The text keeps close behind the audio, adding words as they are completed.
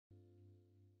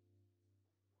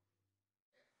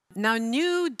Now,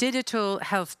 new digital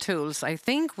health tools, I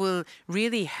think, will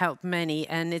really help many,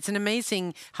 and it's an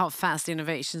amazing how fast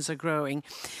innovations are growing.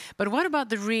 But what about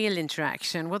the real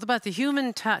interaction? What about the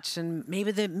human touch and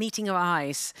maybe the meeting of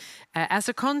eyes as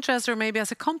a contrast or maybe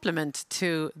as a complement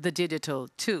to the digital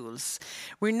tools?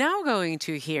 We're now going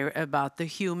to hear about the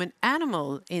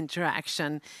human-animal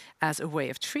interaction as a way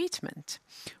of treatment.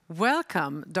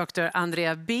 Welcome, Dr.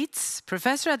 Andrea Beetz,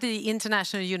 professor at the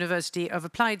International University of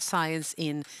Applied Science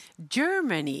in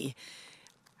Germany.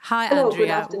 Hi, Hello, good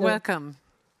Andrea. afternoon. Welcome.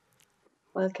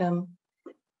 Welcome.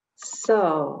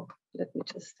 So let me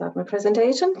just start my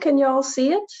presentation. Can you all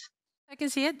see it? I can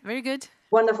see it. Very good.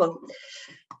 Wonderful.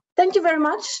 Thank you very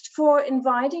much for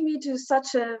inviting me to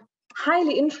such a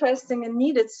highly interesting and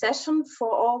needed session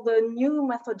for all the new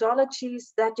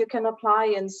methodologies that you can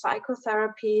apply in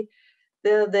psychotherapy.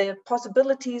 The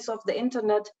possibilities of the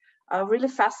internet are really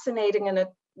fascinating, and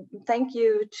thank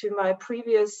you to my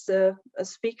previous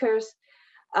speakers.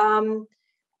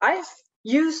 I've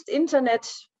used internet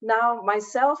now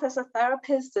myself as a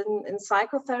therapist in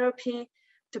psychotherapy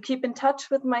to keep in touch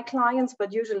with my clients,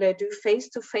 but usually I do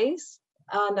face-to-face,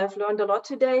 and I've learned a lot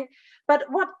today. But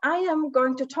what I am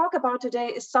going to talk about today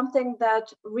is something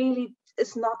that really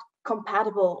is not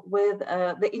compatible with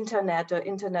the internet or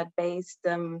internet-based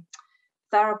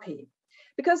therapy,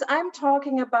 because I'm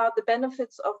talking about the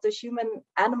benefits of the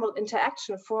human-animal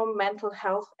interaction for mental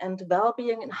health and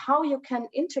well-being, and how you can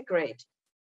integrate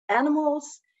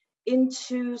animals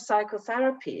into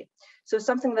psychotherapy. So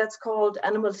something that's called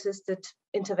animal-assisted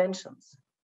interventions.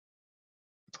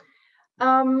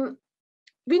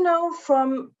 We know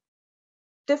from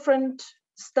different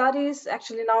studies,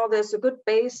 actually now there's a good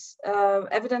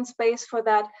evidence base for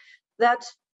that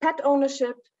pet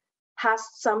ownership has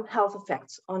some health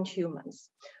effects on humans.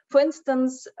 For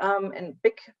instance, in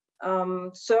big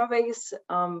surveys,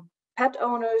 pet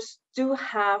owners do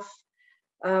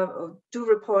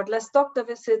report less doctor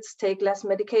visits, take less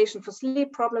medication for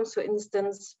sleep problems, for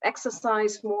instance,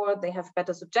 exercise more, they have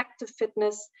better subjective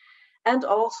fitness. And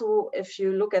also, if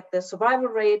you look at the survival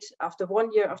rate after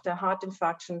 1 year after a heart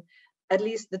infarction, at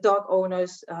least the dog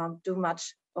owners do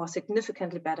much or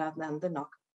significantly better than the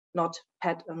not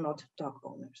pet or not dog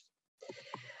owners.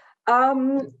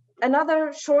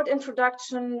 Another short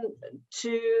introduction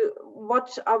to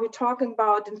what are we talking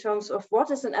about in terms of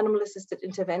what is an animal-assisted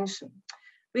intervention.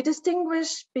 We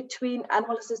distinguish between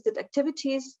animal-assisted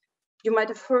activities. You might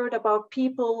have heard about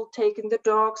people taking the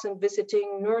dogs and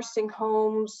visiting nursing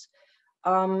homes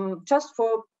just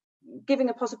for giving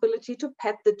a possibility to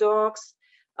pet the dogs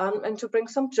and to bring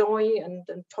some joy and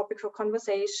topic for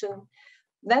conversation.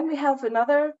 Then we have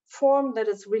another form that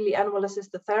is really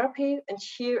animal-assisted therapy. And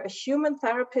here a human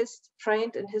therapist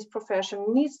trained in his profession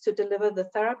needs to deliver the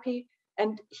therapy,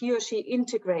 and he or she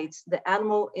integrates the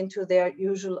animal into their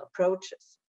usual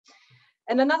approaches.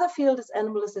 And another field is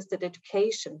animal-assisted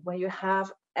education, where you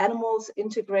have animals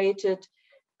integrated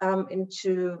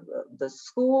into the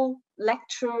school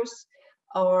lectures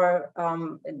or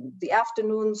in the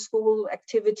afternoon school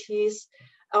activities.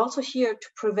 Also here to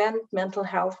prevent mental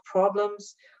health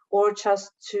problems or just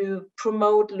to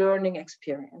promote learning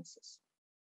experiences.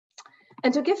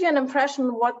 And to give you an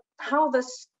impression how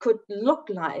this could look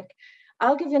like,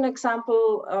 I'll give you an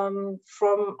example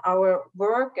from our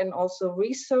work and also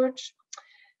research.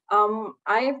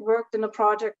 I worked in a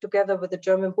project together with the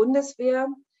German Bundeswehr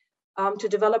to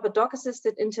develop a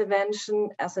dog-assisted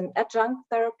intervention as an adjunct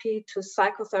therapy to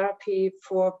psychotherapy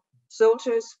for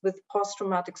soldiers with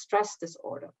post-traumatic stress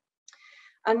disorder.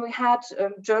 And we had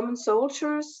German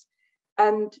soldiers,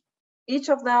 and each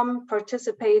of them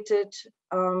participated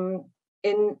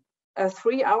in a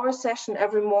 3-hour session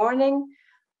every morning,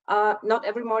 not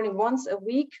every morning, once a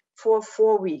week for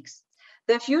 4 weeks.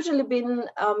 They've usually been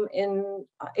in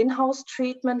in-house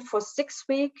treatment for 6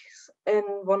 weeks in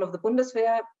one of the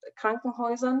Bundeswehr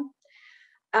Krankenhäusern.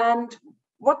 And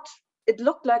what it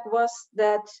looked like was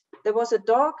that there was a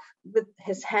dog with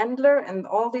his handler, and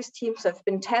all these teams have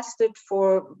been tested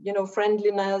for,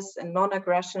 friendliness and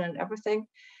non-aggression and everything.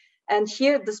 And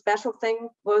here the special thing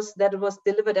was that it was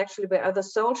delivered actually by other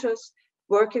soldiers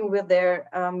working with their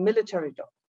military dog.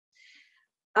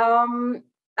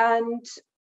 And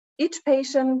each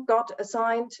patient got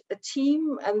assigned a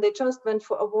team, and they just went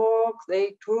for a walk,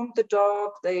 they groomed the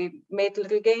dog, they made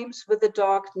little games with the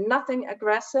dog, nothing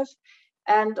aggressive.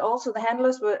 And also the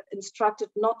handlers were instructed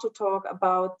not to talk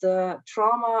about the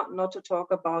trauma, not to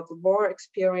talk about the war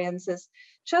experiences,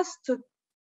 just to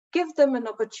give them an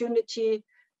opportunity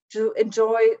to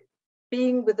enjoy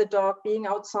being with the dog, being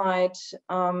outside,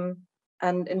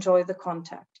 and enjoy the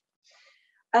contact.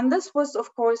 And this was,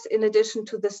 of course, in addition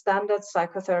to the standard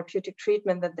psychotherapeutic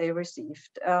treatment that they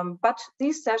received. But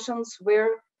these sessions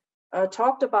were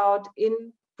talked about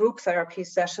in group therapy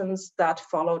sessions that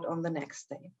followed on the next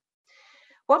day.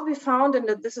 What we found, and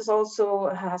this is also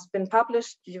has been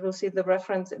published, you will see the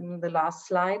reference in the last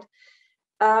slide,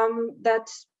 that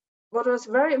what was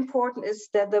very important is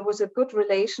that there was a good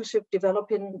relationship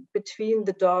developing between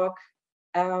the dog,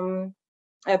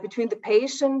 between the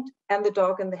patient and the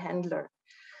dog and the handler.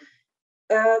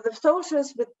 The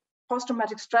soldiers with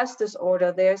post-traumatic stress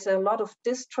disorder, there's a lot of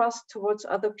distrust towards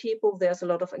other people. There's a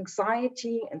lot of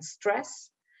anxiety and stress.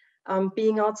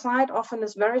 Being outside often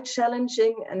is very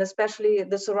challenging, and especially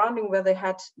the surrounding where they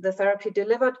had the therapy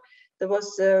delivered. There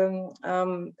was a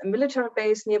military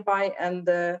base nearby, and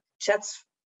the jets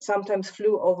sometimes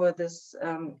flew over this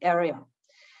area.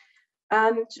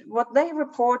 And what they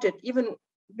reported, even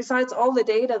besides all the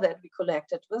data that we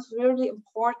collected, was really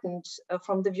important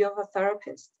from the view of a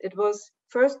therapist. It was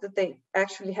first that they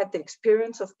actually had the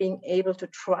experience of being able to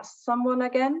trust someone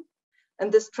again,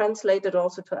 and this translated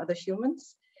also to other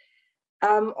humans.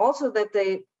 Also that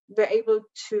they were able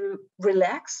to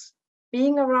relax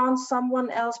being around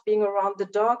someone else, being around the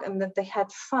dog, and that they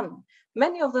had fun.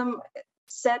 Many of them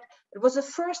said, it was the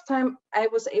first time I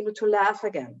was able to laugh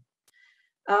again.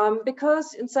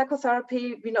 Because in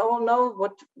psychotherapy, we all know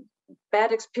what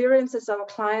bad experiences our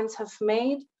clients have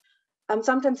made.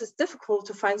 Sometimes it's difficult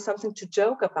to find something to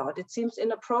joke about. It seems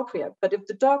inappropriate, but if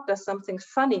the dog does something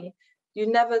funny, you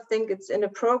never think it's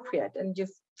inappropriate, and you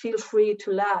feel free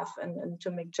to laugh and to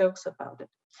make jokes about it.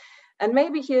 And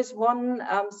maybe here's one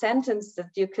sentence that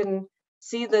you can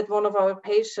see that one of our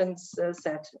patients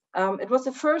said. It was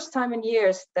the first time in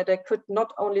years that I could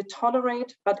not only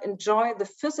tolerate, but enjoy the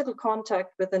physical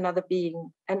contact with another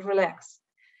being and relax.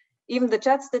 Even the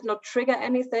jets did not trigger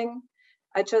anything.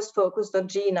 I just focused on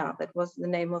Gina, that was the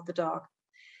name of the dog.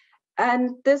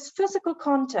 And this physical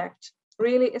contact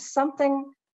really is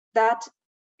something that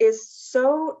is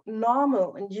so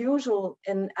normal and usual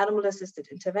in animal-assisted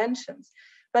interventions,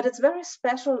 but it's very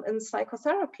special in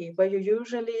psychotherapy, where you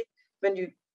usually, when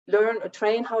you learn or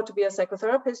train how to be a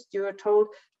psychotherapist, you are told,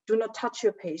 do not touch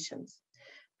your patients.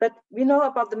 But we know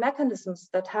about the mechanisms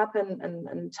that happen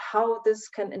and how this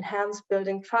can enhance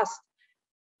building trust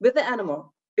with the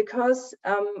animal, because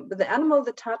with the animal,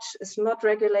 the touch is not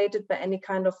regulated by any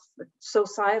kind of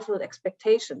societal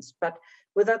expectations. But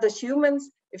with other humans,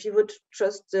 if you would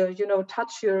just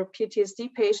touch your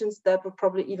PTSD patients, that would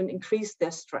probably even increase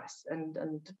their stress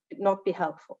and not be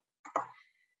helpful.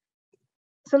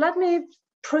 So let me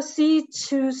proceed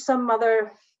to some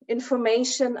other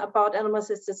information about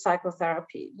animal-assisted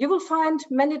psychotherapy. You will find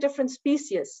many different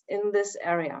species in this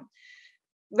area.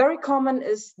 Very common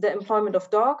is the employment of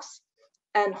dogs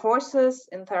and horses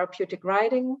in therapeutic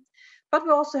riding, but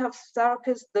we also have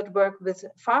therapists that work with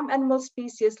farm animal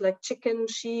species like chicken,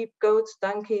 sheep, goats,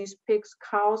 donkeys, pigs,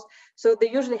 cows. So they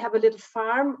usually have a little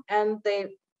farm and they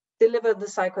deliver the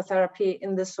psychotherapy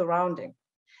in the surrounding.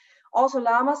 Also,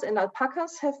 llamas and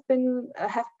alpacas have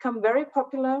become very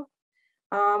popular.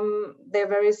 They're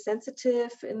very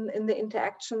sensitive in the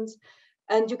interactions.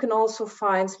 And you can also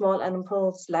find small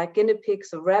animals like guinea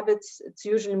pigs or rabbits. It's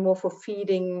usually more for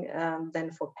feeding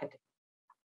than for petting.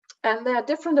 And there are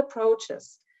different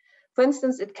approaches. For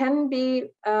instance, it can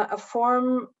be a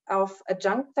form of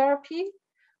adjunct therapy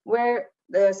where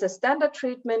there's a standard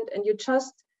treatment and you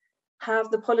just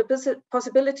have the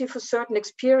possibility for certain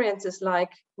experiences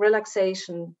like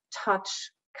relaxation,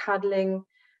 touch, cuddling,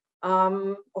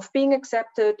 of being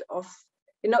accepted, of,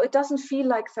 it doesn't feel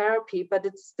like therapy, but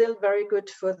it's still very good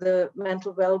for the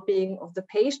mental well-being of the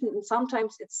patient. And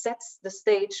sometimes it sets the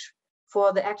stage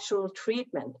for the actual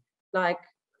treatment, like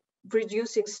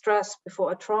reducing stress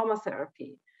before a trauma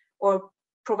therapy or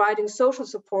providing social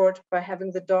support by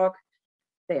having the dog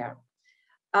there.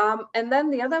 And then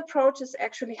the other approach is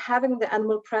actually having the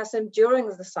animal present during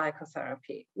the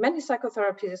psychotherapy. Many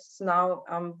psychotherapists now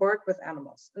work with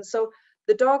animals. And so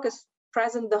the dog is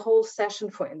present the whole session,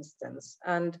 for instance.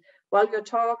 And while you're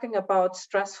talking about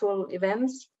stressful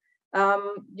events,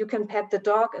 you can pet the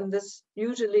dog, and this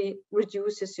usually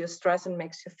reduces your stress and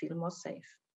makes you feel more safe.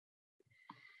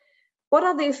 What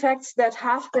are the effects that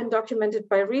have been documented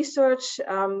by research,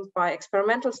 by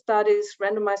experimental studies,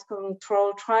 randomized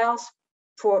controlled trials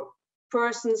for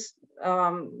persons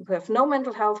who have no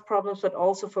mental health problems, but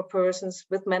also for persons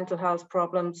with mental health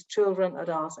problems, children,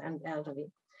 adults, and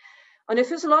elderly? On a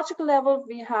physiological level,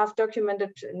 we have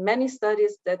documented in many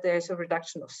studies that there's a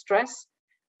reduction of stress,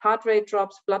 heart rate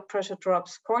drops, blood pressure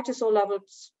drops, cortisol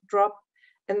levels drop,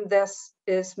 and this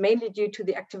is mainly due to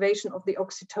the activation of the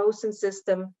oxytocin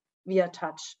system via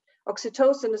touch.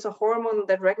 Oxytocin is a hormone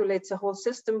that regulates the whole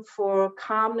system for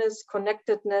calmness,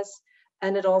 connectedness,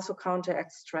 and it also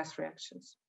counteracts stress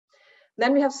reactions.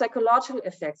 Then we have psychological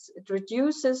effects. It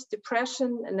reduces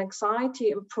depression and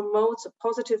anxiety and promotes a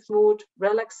positive mood,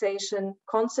 relaxation,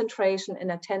 concentration,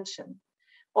 and attention.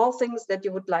 All things that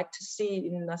you would like to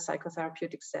see in a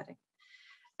psychotherapeutic setting.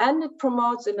 And it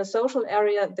promotes in the social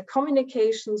area the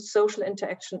communication, social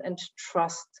interaction, and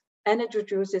trust. And it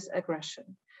reduces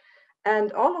aggression.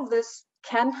 And all of this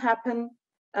can happen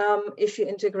if you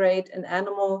integrate an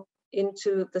animal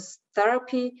into this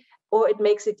therapy, or it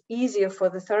makes it easier for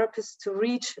the therapist to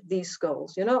reach these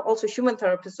goals. You know, also human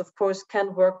therapists, of course,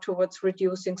 can work towards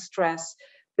reducing stress,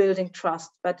 building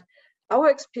trust. But our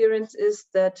experience is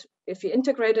that if you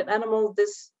integrate an animal,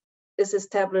 this is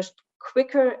established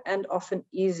quicker and often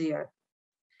easier.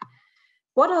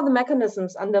 What are the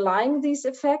mechanisms underlying these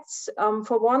effects?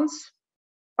 For once,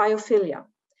 biophilia.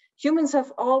 Humans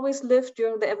have always lived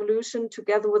during the evolution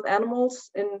together with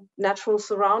animals in natural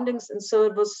surroundings, and so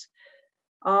it was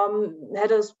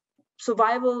had a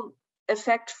survival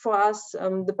effect for us.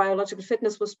 The biological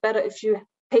fitness was better if you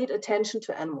paid attention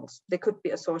to animals. They could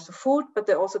be a source of food, but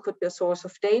they also could be a source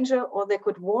of danger, or they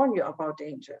could warn you about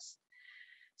dangers.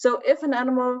 So if an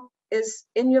animal is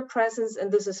in your presence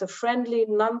and this is a friendly,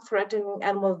 non-threatening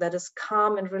animal that is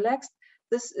calm and relaxed,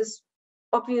 this is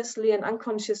obviously an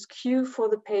unconscious cue for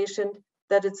the patient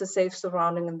that it's a safe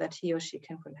surrounding and that he or she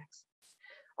can relax.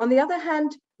 On the other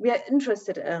hand, we are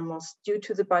interested in animals due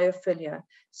to the biophilia.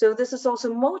 So this is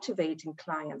also motivating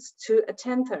clients to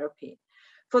attend therapy.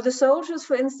 For the soldiers,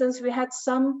 for instance, we had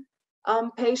some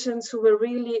patients who were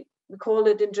really, we call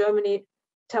it in Germany,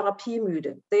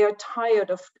 therapiemüde. They are tired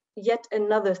of yet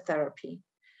another therapy.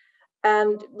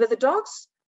 And with the dogs,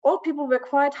 all people were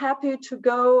quite happy to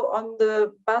go on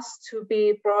the bus to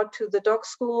be brought to the dog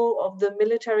school of the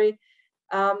military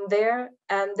there,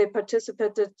 and they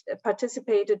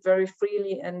participated very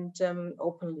freely and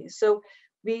openly. So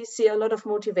we see a lot of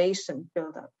motivation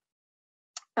build up.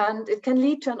 And it can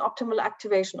lead to an optimal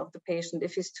activation of the patient.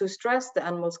 If he's too stressed, the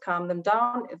animals calm them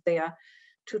down. If they are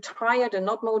too tired and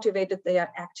not motivated, they are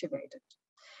activated.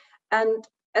 And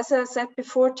as I said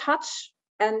before, touch,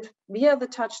 and via the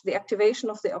touch, the activation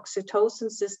of the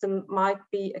oxytocin system might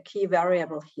be a key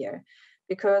variable here,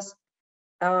 because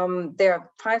there are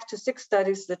 5 to 6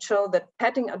 studies that show that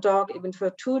petting a dog, even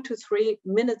for 2 to 3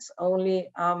 minutes only,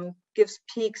 gives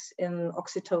peaks in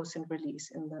oxytocin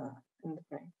release in the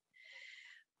brain.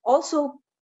 Also,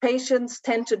 patients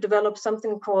tend to develop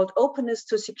something called openness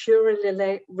to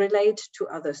securely relate to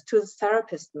others, to the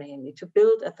therapist mainly, to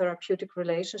build a therapeutic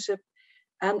relationship.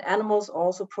 And animals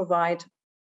also provide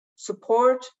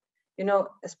support, you know,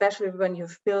 especially when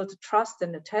you've built trust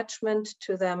and attachment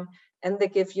to them, and they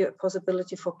give you a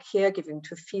possibility for caregiving,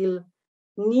 to feel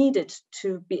needed,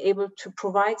 to be able to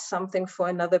provide something for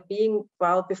another being,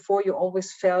 while before you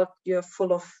always felt you're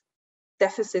full of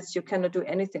deficits, you cannot do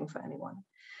anything for anyone.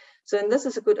 So, and this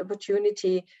is a good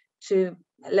opportunity to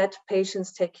let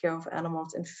patients take care of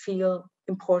animals and feel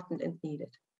important and needed.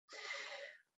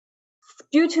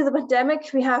 Due to the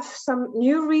pandemic, we have some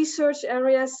new research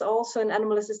areas also in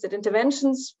animal-assisted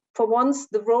interventions. For once,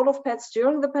 the role of pets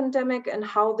during the pandemic and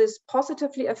how this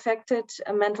positively affected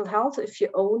mental health if you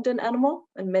owned an animal,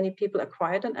 and many people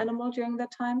acquired an animal during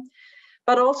that time.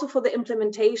 But also for the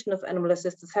implementation of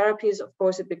animal-assisted therapies, of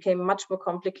course, it became much more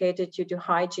complicated due to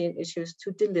hygiene issues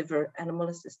to deliver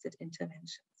animal-assisted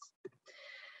interventions.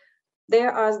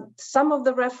 There are some of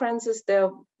the references, there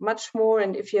are much more,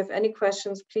 and if you have any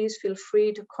questions, please feel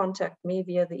free to contact me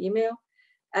via the email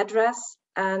address,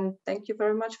 and thank you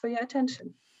very much for your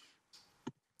attention.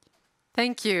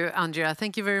 Thank you, Andrea.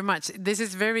 Thank you very much. This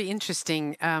is very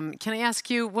interesting. Can I ask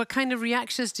you, what kind of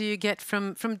reactions do you get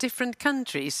from different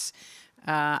countries?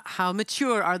 How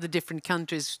mature are the different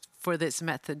countries for this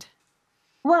method?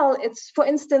 Well, it's, for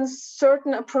instance,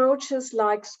 certain approaches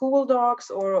like school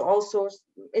dogs or also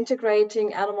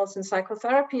integrating animals in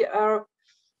psychotherapy are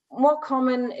more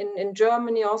common in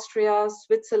Germany, Austria,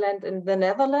 Switzerland, and the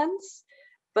Netherlands.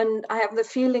 But I have the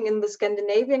feeling in the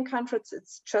Scandinavian countries,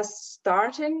 it's just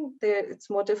starting. It's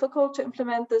more difficult to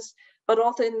implement this. But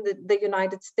also in the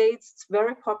United States, it's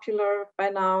very popular by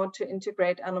now to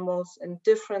integrate animals in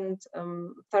different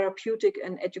therapeutic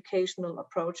and educational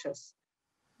approaches.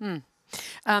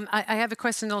 I have a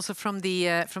question also from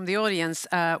the audience.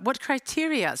 What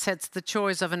criteria sets the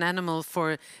choice of an animal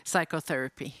for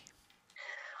psychotherapy?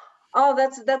 Oh,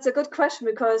 that's a good question,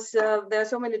 because there are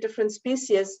so many different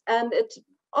species, and it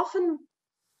often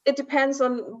It depends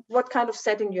on what kind of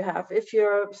setting you have. If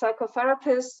you're a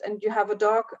psychotherapist and you have a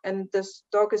dog and this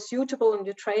dog is suitable and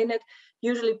you train it,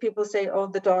 usually people say, oh,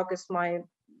 the dog is my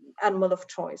animal of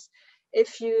choice.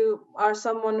 If you are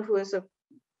someone who is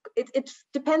it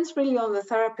depends really on the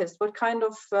therapist. What kind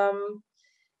of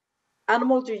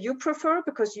animal do you prefer?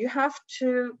 Because you have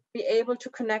to be able to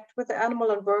connect with the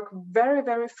animal and work very,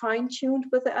 very fine-tuned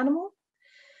with the animal.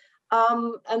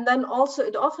 And then also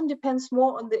it often depends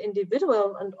more on the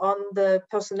individual and on the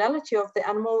personality of the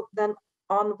animal than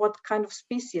on what kind of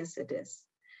species it is.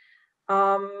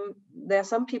 There are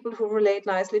some people who relate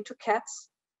nicely to cats.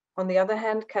 On the other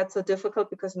hand, cats are difficult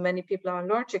because many people are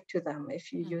allergic to them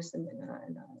if you use them in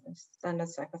a standard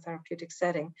psychotherapeutic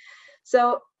setting.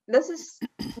 So this is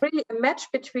really a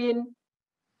match between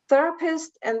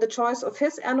therapist and the choice of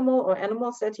his animal or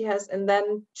animals that he has, and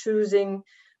then choosing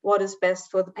what is best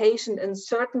for the patient. And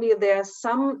certainly there are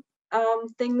some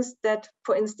things that,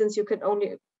 for instance, you can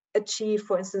only achieve,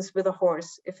 for instance, with a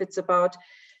horse. If it's about,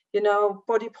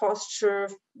 body posture,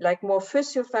 like more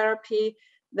physiotherapy,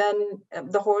 then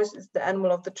the horse is the animal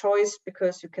of the choice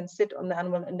because you can sit on the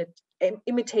animal and it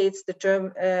imitates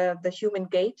the human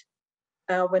gait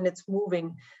when it's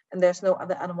moving. And there's no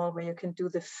other animal where you can do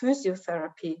the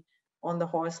physiotherapy on the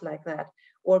horse like that.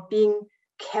 Or being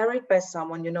carried by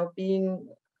someone, being,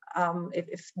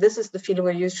 if this is the feeling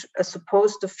where you're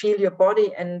supposed to feel your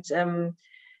body and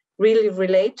really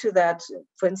relate to that.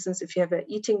 For instance, if you have an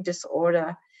eating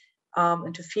disorder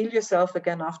and to feel yourself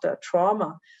again after a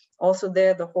trauma, also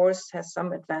there the horse has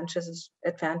some advantages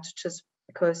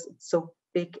because it's so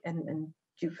big and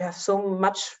you have so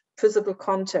much physical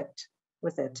contact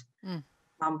with it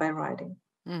by riding.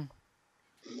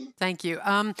 Thank you.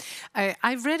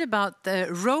 I've read about the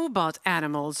robot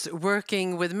animals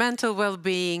working with mental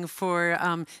well-being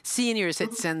for senior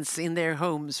citizens in their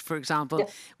homes, for example.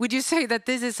 Yes. Would you say that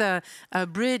this is a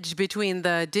bridge between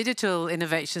the digital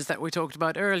innovations that we talked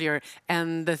about earlier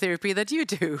and the therapy that you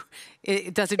do?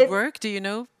 Does it work? Do you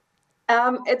know?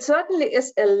 It certainly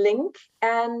is a link,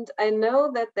 and I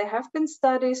know that there have been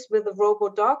studies with the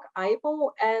robot dog,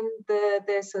 Aibo, and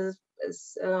there's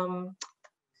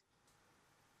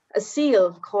a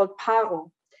seal called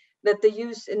Paro that they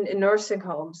use in nursing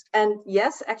homes. And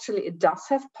yes, actually, it does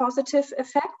have positive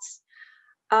effects.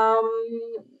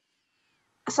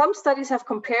 Some studies have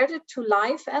compared it to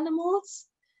live animals.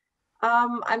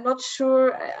 I'm not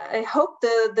sure. I hope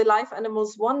the live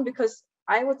animals won, because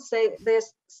I would say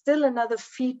there's still another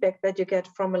feedback that you get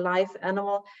from a live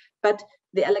animal, but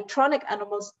the electronic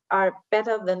animals are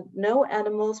better than no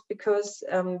animals because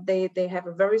they have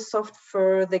a very soft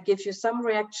fur. They give you some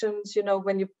reactions,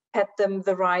 when you pet them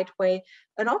the right way.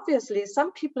 And obviously,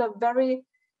 some people are very,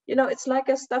 it's like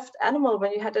a stuffed animal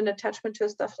when you had an attachment to a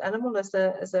stuffed animal as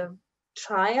a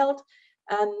child.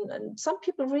 And some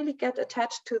people really get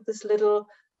attached to this little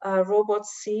robot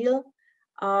seal.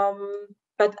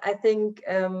 But I think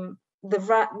the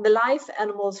live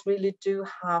animals really do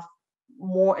have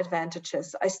more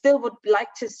advantages. I still would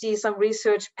like to see some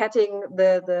research petting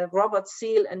the robot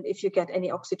seal and if you get any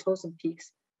oxytocin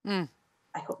peaks. I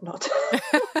hope not.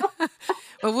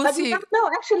 Well, we'll see. No,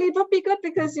 actually, it would be good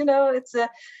because it's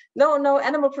no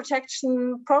animal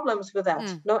protection problems with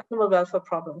that. No animal welfare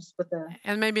problems with the.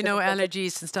 And maybe no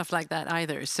allergies and stuff like that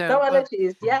either. So no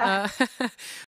allergies, yeah.